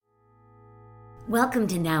Welcome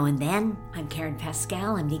to Now and Then. I'm Karen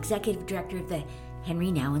Pascal. I'm the Executive Director of the Henri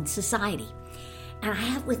Nouwen Society. And I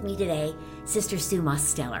have with me today Sister Sue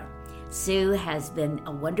Mosteller. Sue has been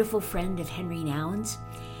a wonderful friend of Henri Nouwen's,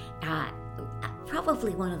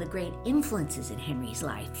 probably one of the great influences in Henri's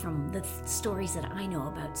life from the stories that I know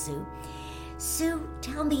about Sue. Sue,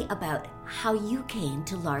 tell me about how you came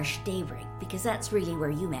to L'Arche Daybreak, because that's really where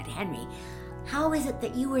you met Henri. How is it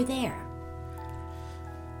that you were there?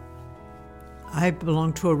 I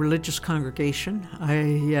belonged to a religious congregation.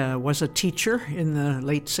 I was a teacher in the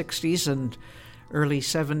late 60s and early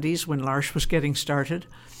 70s when L'Arche was getting started.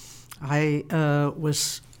 I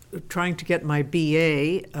was trying to get my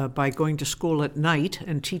BA by going to school at night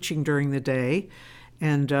and teaching during the day.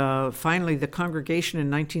 And finally, the congregation in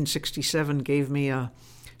 1967 gave me a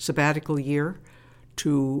sabbatical year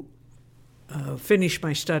to finish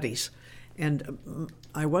my studies. And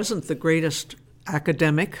I wasn't the greatest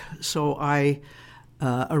academic, so I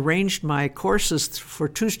arranged my courses for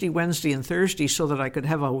Tuesday, Wednesday, and Thursday so that I could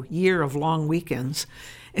have a year of long weekends.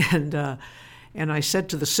 And I said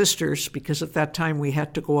to the sisters, because at that time we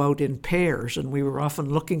had to go out in pairs and we were often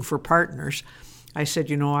looking for partners, I said,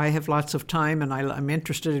 you know, I have lots of time and I'm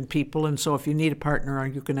interested in people, and so if you need a partner,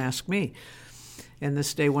 you can ask me. And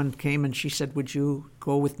this day one came and she said, would you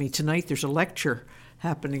go with me tonight? There's a lecture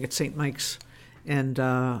happening at St. Mike's. And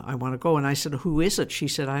I want to go. And I said, who is it? She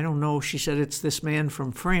said, I don't know. She said, it's this man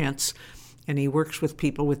from France, and he works with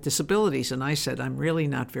people with disabilities. And I said, I'm really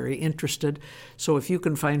not very interested. So if you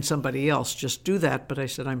can find somebody else, just do that. But I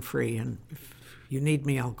said, I'm free, and if you need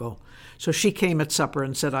me, I'll go. So she came at supper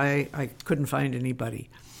and said, I couldn't find anybody.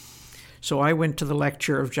 So I went to the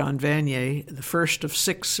lecture of John Vanier, the first of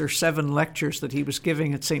 6 or 7 lectures that he was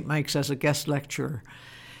giving at St. Mike's as a guest lecturer.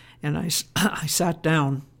 And I sat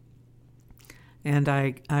down. And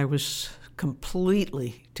I was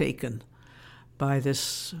completely taken by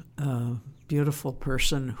this beautiful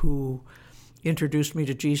person who introduced me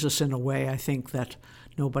to Jesus in a way I think that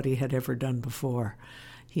nobody had ever done before.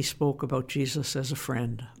 He spoke about Jesus as a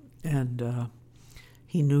friend, and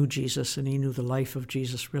he knew Jesus, and he knew the life of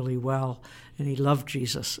Jesus really well, and he loved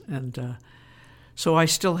Jesus. And so I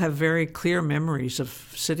still have very clear memories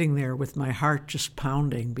of sitting there with my heart just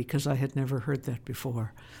pounding because I had never heard that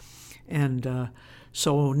before. And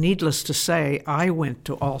so needless to say, I went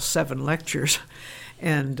to all 7 lectures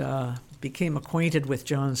and became acquainted with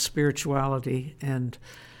John's spirituality. And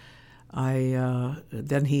I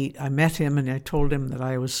met him and I told him that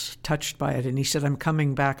I was touched by it. And he said, I'm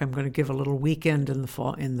coming back. I'm going to give a little weekend in the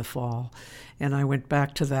fall. And I went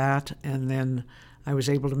back to that, and then I was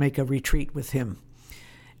able to make a retreat with him.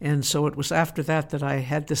 And so it was after that I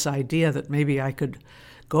had this idea that maybe I could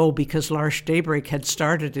go, because L'Arche Daybreak had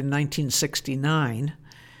started in 1969,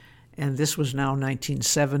 and this was now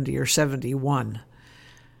 1970 or 71.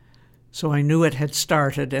 So I knew it had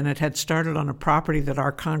started, and it had started on a property that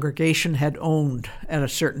our congregation had owned at a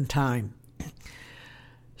certain time.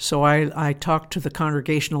 So I talked to the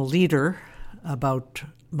congregational leader about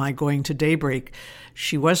my going to Daybreak.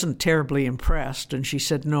 She wasn't terribly impressed, and she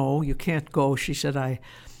said, no, you can't go. She said,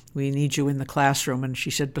 we need you in the classroom. And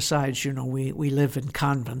she said, besides, you know, we live in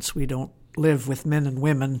convents. We don't live with men and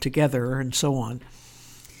women together and so on.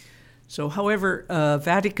 So, however,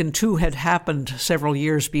 Vatican II had happened several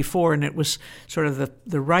years before, and it was sort of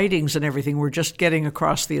the writings and everything were just getting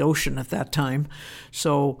across the ocean at that time.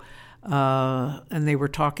 So, and they were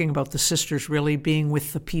talking about the sisters really being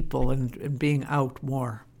with the people and being out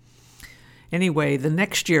more. Anyway, the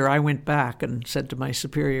next year I went back and said to my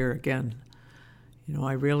superior again, you know,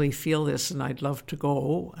 I really feel this and I'd love to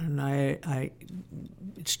go. And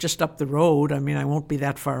it's just up the road. I mean, I won't be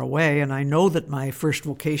that far away. And I know that my first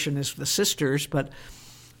vocation is the sisters, but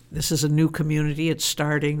this is a new community. It's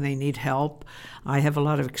starting. They need help. I have a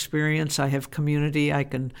lot of experience. I have community.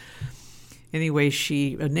 Anyway,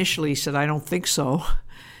 she initially said, I don't think so.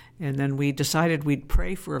 And then we decided we'd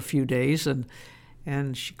pray for a few days.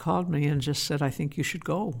 And she called me and just said, I think you should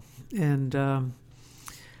go. And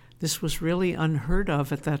this was really unheard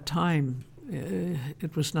of at that time.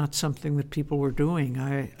 It was not something that people were doing.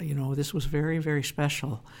 This was very, very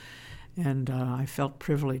special, and I felt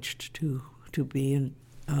privileged to be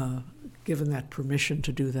given that permission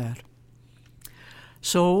to do that.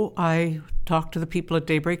 So I talked to the people at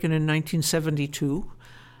Daybreak, and in 1972,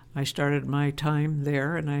 I started my time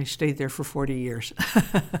there, and I stayed there for 40 years.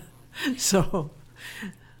 So,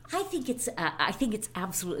 I think it's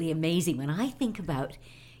absolutely amazing when I think about.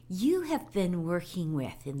 You have been working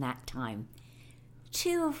with, in that time,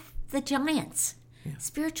 2 of the giants,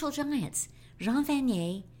 spiritual giants, Jean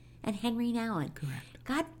Vanier and Henri Nouwen. Correct.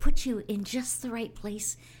 God put you in just the right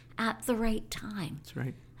place at the right time. That's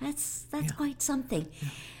right. That's quite something. Yeah.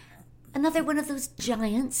 Another one of those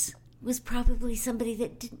giants was probably somebody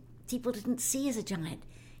that people didn't see as a giant.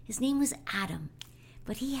 His name was Adam,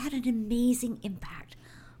 but he had an amazing impact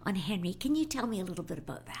on Henri. Can you tell me a little bit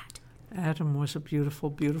about that? Adam was a beautiful,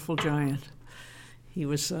 beautiful giant. He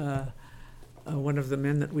was one of the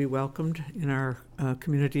men that we welcomed in our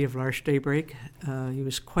community of L'Arche Daybreak. He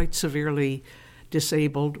was quite severely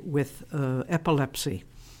disabled with epilepsy,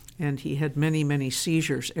 and he had many, many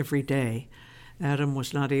seizures every day. Adam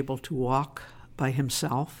was not able to walk by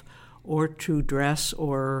himself or to dress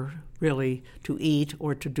or really to eat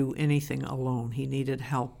or to do anything alone. He needed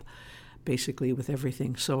help basically with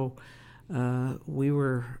everything. So we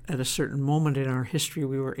were, at a certain moment in our history,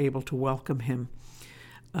 we were able to welcome him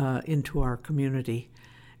into our community.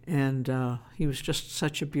 And he was just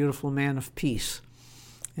such a beautiful man of peace.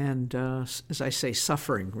 And as I say,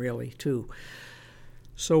 suffering really too.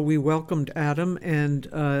 So we welcomed Adam, and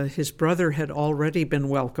his brother had already been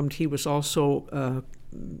welcomed. He was also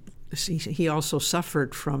he also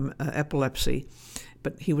suffered from epilepsy,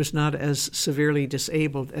 but he was not as severely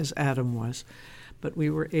disabled as Adam was. But we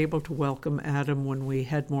were able to welcome Adam when we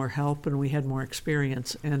had more help and we had more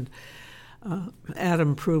experience. And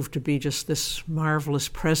Adam proved to be just this marvelous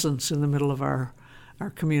presence in the middle of our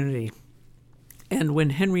community. And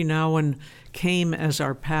when Henri Nouwen came as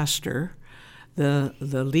our pastor, the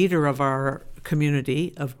leader of our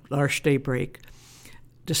community of L'Arche Daybreak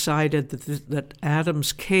decided that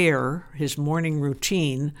Adam's care, his morning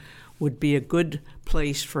routine, would be a good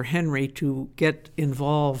place for Henri to get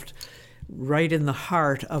involved right in the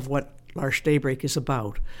heart of what L'Arche Daybreak is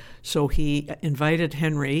about. So he invited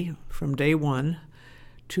Henri from day one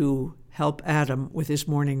to help Adam with his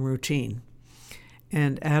morning routine.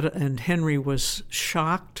 And Henri was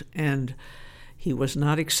shocked, and he was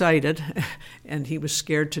not excited, and he was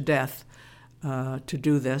scared to death to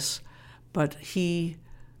do this. But he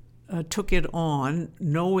took it on,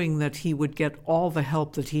 knowing that he would get all the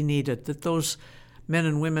help that he needed, that those men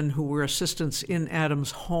and women who were assistants in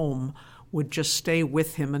Adam's home would just stay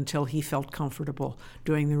with him until he felt comfortable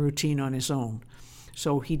doing the routine on his own.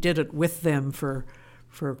 So he did it with them for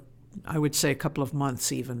I would say a couple of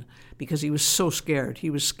months even, because he was so scared. He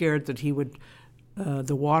was scared that he would,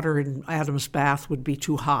 the water in Adam's bath would be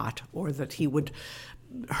too hot, or that he would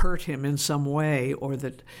hurt him in some way,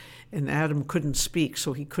 and Adam couldn't speak,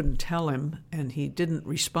 so he couldn't tell him, and he didn't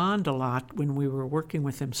respond a lot when we were working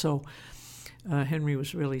with him. So Henri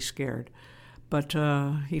was really scared. But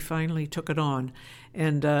he finally took it on.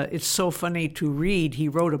 And it's so funny to read. He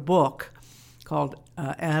wrote a book called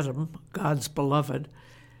Adam, God's Beloved.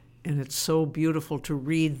 And it's so beautiful to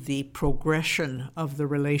read the progression of the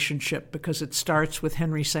relationship, because it starts with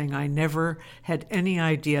Henri saying, I never had any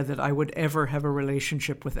idea that I would ever have a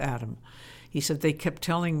relationship with Adam. He said, they kept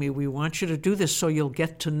telling me, we want you to do this so you'll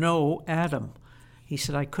get to know Adam. He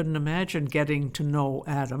said, I couldn't imagine getting to know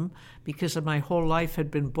Adam because my whole life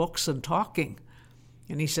had been books and talking.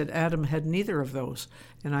 And he said, Adam had neither of those,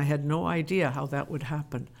 and I had no idea how that would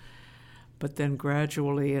happen. But then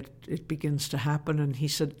gradually it begins to happen, and he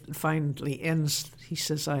said, finally ends, he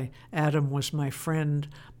says, Adam was my friend,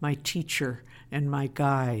 my teacher, and my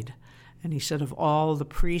guide. And he said, of all the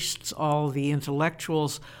priests, all the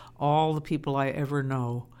intellectuals, all the people I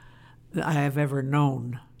have ever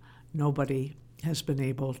known, nobody has been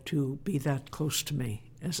able to be that close to me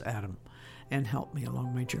as Adam and help me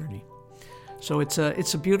along my journey. So it's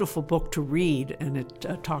a beautiful book to read, and it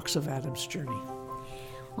talks of Adam's journey.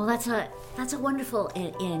 Well, that's a wonderful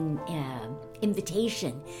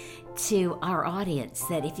invitation to our audience,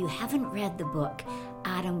 that if you haven't read the book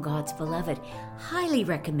Adam, God's Beloved, highly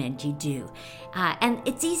recommend you do. And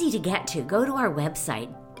it's easy to get to. Go to our website,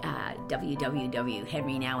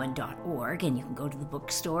 www.henrinouwen.org, and you can go to the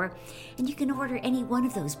bookstore and you can order any one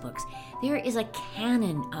of those books. There is a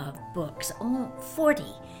canon of books, 40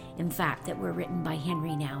 in fact, that were written by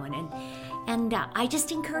Henri Nouwen, and I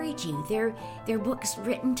just encourage you. They're books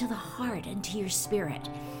written to the heart and to your spirit.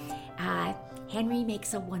 Henri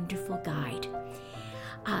makes a wonderful guide.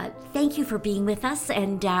 Thank you for being with us,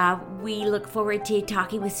 and we look forward to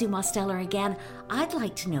talking with Sue Mosteller again. I'd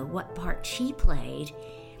like to know what part she played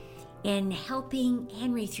in helping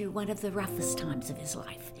Henri through one of the roughest times of his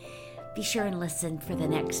life. Be sure and listen for the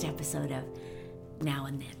next episode of Now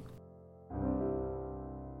and Then.